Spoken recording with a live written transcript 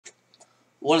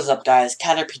What is up, guys?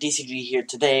 CatterPTCG here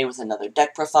today with another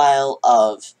deck profile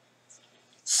of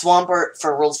Swampert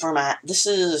for World format. This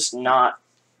is not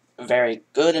very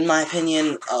good in my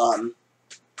opinion,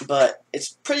 but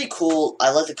it's pretty cool. I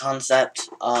like the concept.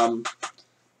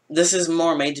 This is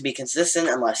more made to be consistent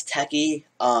and less techy.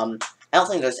 I don't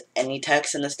think there's any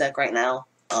techs in this deck right now.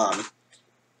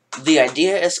 The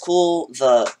idea is cool.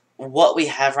 What we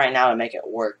have right now to make it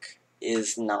work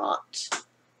is not.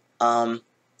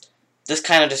 This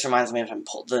kind of just reminds me of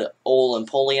the old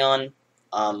Empoleon.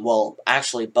 Well,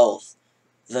 actually both.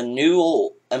 The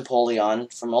new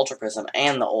Empoleon from Ultra Prism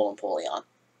and the old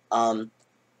Empoleon.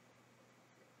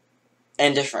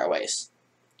 In different ways.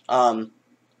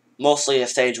 Mostly a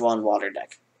Stage 1 water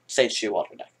deck. Stage 2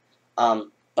 water deck.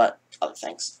 But other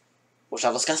things, which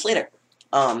I'll discuss later.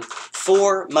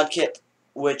 For Mudkip,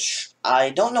 which I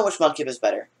don't know which Mudkip is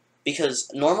better. Because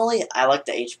normally I like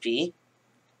the HP.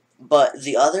 But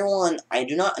the other one, I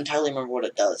do not entirely remember what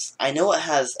it does. I know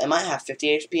it might have 50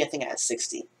 HP, I think it has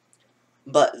 60.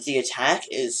 But the attack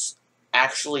is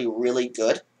actually really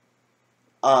good.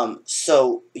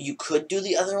 So you could do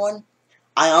the other one.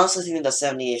 I honestly think the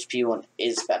 70 HP one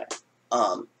is better.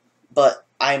 But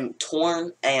I'm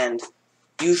torn, and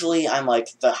usually I'm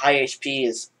like, the high HP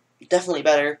is definitely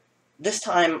better. This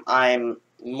time, I'm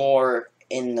more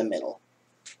in the middle.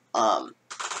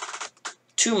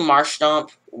 To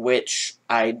Marshtomp, which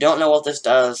I don't know what this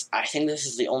does. I think this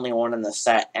is the only one in the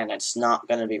set, and it's not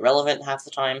going to be relevant half the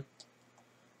time.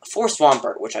 For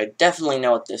Swampert, which I definitely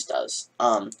know what this does.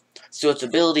 So its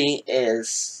ability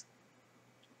is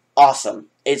awesome.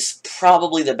 It's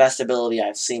probably the best ability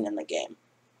I've seen in the game.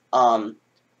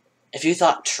 If you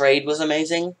thought Trade was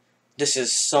amazing, this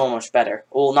is so much better.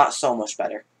 Well, not so much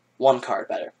better. One card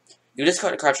better. You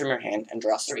discard a card from your hand and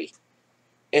draw 3.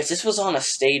 If this was on a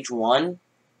Stage 1,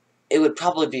 it would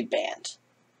probably be banned.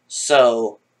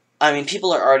 So, I mean,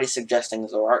 people are already suggesting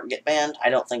Zoroark get banned. I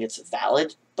don't think it's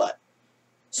valid, but...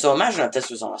 So imagine if this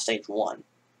was on a Stage 1.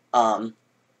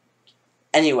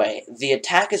 Anyway, the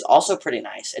attack is also pretty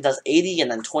nice. It does 80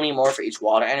 and then 20 more for each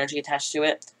water energy attached to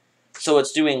it. So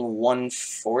it's doing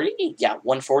 140? Yeah,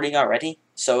 140 already.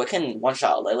 So it can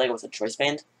one-shot a Lele with a Choice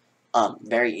Band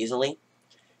very easily.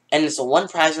 And it's a one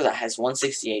prizer that has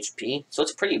 160 HP, so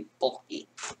it's pretty bulky.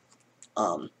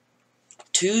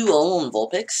 2 Alolan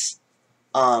Vulpix,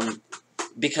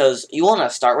 because you want to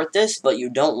start with this, but you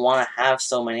don't want to have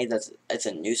so many that it's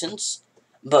a nuisance.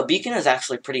 But Beacon is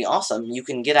actually pretty awesome. You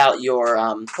can get out your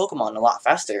Pokemon a lot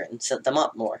faster and set them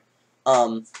up more.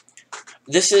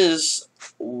 This is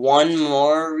one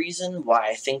more reason why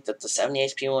I think that the 70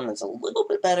 HP one is a little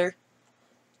bit better.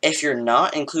 If you're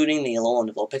not including the Alolan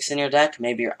Vulpix in your deck,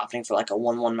 maybe you're opting for like a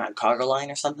 1/1 Magcargo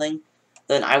line or something,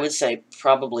 then I would say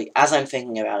probably, as I'm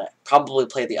thinking about it, probably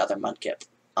play the other Mudkip.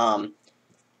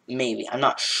 Maybe. I'm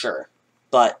not sure.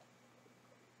 But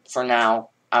for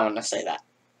now, I want to say that.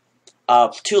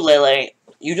 To Lele,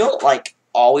 you don't, like,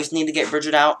 always need to get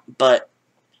Brigette out, but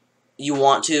you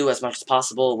want to as much as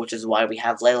possible, which is why we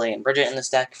have Lele and Brigette in this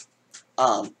deck.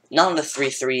 Not on the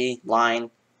 3-3 line,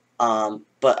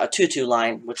 but a 2-2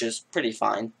 line, which is pretty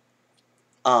fine.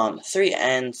 3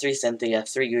 N, 3 Cynthia,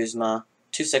 3 Guzma,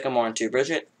 2 Sycamore, and 2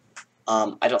 Brigette.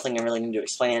 I don't think I really need to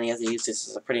explain any of these. This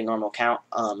is a pretty normal count.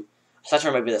 Aside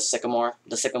from maybe the Sycamore.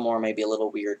 The Sycamore may be a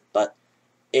little weird, but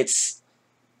it's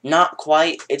not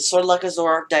quite. It's sort of like a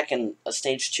Zoroark deck and a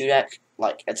Stage 2 deck.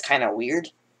 Like, it's kind of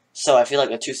weird. So I feel like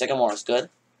the 2 Sycamore is good.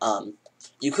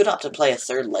 You could opt to play a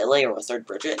 3rd Lele or a 3rd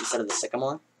Brigette instead of the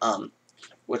Sycamore,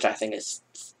 which I think is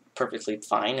perfectly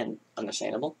fine and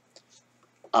understandable.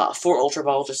 4 Ultra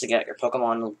Ball just to get your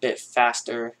Pokemon a bit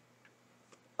faster.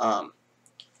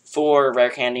 4 Rare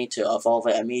Candy to evolve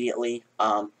it immediately.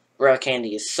 Rare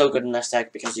Candy is so good in this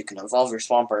deck because you can evolve your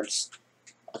Swamperts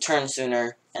a turn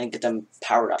sooner and get them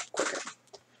powered up quicker.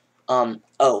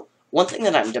 Oh, one thing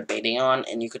that I'm debating on,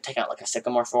 and you could take out like a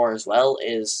Sycamore for as well,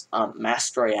 is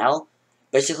Master Royale.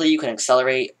 Basically, you can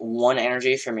accelerate 1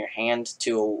 energy from your hand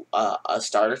to a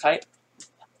starter type.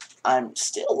 I'm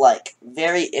still, like,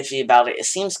 very iffy about it. It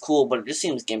seems cool, but it just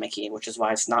seems gimmicky, which is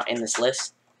why it's not in this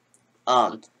list.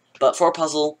 But for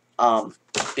Puzzle,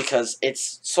 because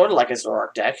it's sort of like a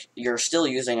Zoroark deck, you're still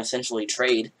using, essentially,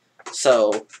 Trade,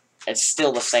 so it's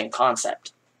still the same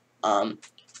concept.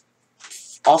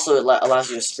 Also, it allows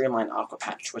you to streamline Aqua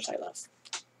Patch, which I love.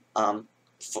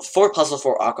 For Puzzle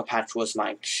for Aqua Patch was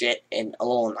my shit in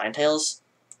Alolan Ninetales.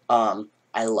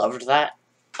 I loved that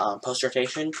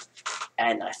post-rotation,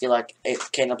 and I feel like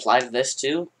it can apply to this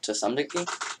too, to some degree.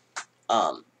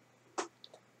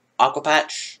 Aqua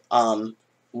Patch,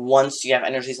 once you have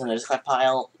energies in the discard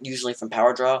pile, usually from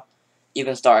Power Draw, you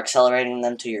can start accelerating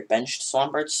them to your benched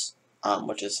Swamperts,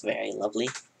 which is very lovely.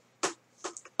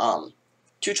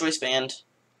 2 Choice Band.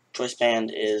 Choice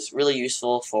Band is really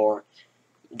useful for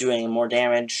doing more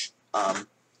damage.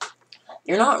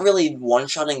 You're not really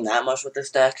one-shotting that much with this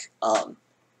deck,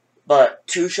 but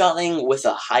 2-shotting with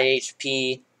a high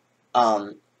HP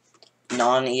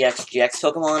non-EX GX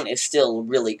Pokemon is still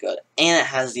really good, and it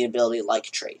has the ability like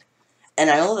Trade. And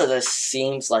I know that this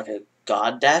seems like a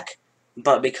god deck,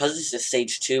 but because it's a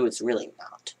stage 2, it's really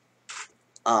not.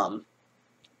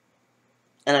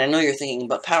 And I know you're thinking,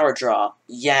 but Power Draw,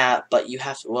 yeah, but you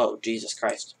have to, whoa, Jesus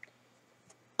Christ.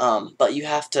 But you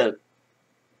have to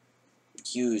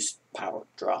use Power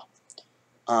Draw.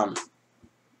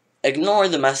 Ignore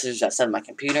the message that said my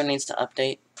computer needs to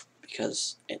update,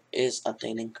 because it is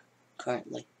updating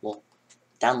currently. Well,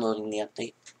 downloading the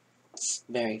update. It's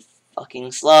very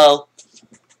fucking slow.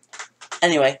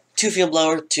 Anyway, 2 Field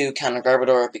Blower to counter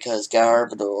Garbodor, because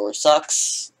Garbodor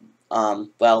sucks.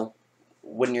 Well,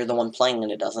 when you're the one playing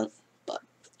it, it doesn't, but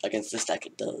against this deck,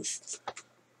 it does.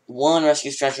 1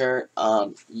 Rescue Stretcher,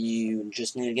 you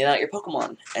just need to get out your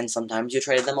Pokemon, and sometimes you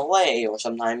trade them away, or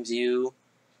sometimes you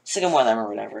Sycamore them or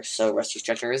whatever, so Rescue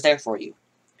Stretcher is there for you.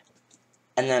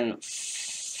 And then,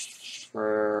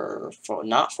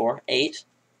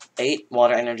 eight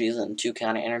Water Energies and 2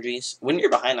 Counter Energies. When you're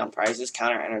behind on prizes,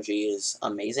 Counter Energy is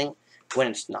amazing. When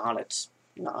it's not,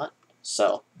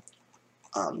 so,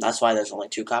 that's why there's only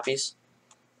 2 copies.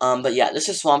 But yeah, this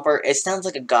is Swampert. It sounds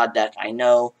like a god deck, I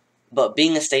know, but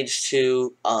being a stage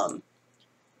 2,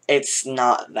 it's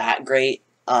not that great.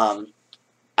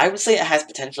 I would say it has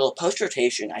potential.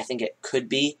 Post-rotation, I think it could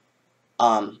be,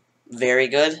 very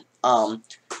good.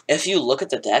 If you look at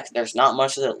the deck, there's not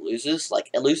much that it loses. Like,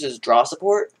 it loses draw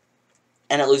support,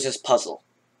 and it loses puzzle.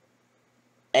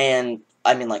 And,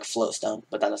 I mean, like, Flowstone,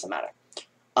 but that doesn't matter.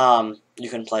 You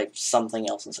can play something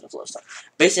else instead of Flowstone.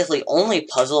 Basically, only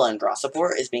puzzle and draw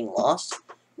support is being lost,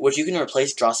 which you can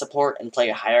replace draw support and play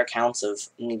higher counts of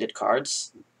needed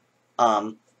cards.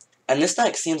 And this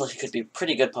deck seems like it could be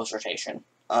pretty good post-rotation,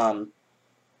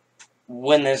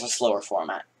 when there's a slower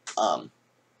format.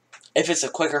 If it's a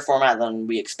quicker format than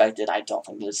we expected, I don't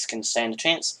think this can stand a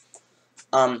chance.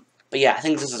 But yeah, I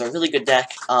think this is a really good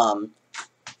deck,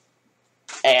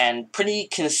 and pretty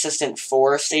consistent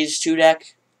for a Stage 2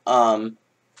 deck.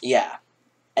 Yeah.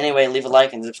 Anyway, leave a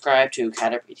like and subscribe to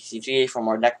CatterPTCG for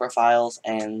more deck profiles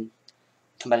and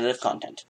competitive content.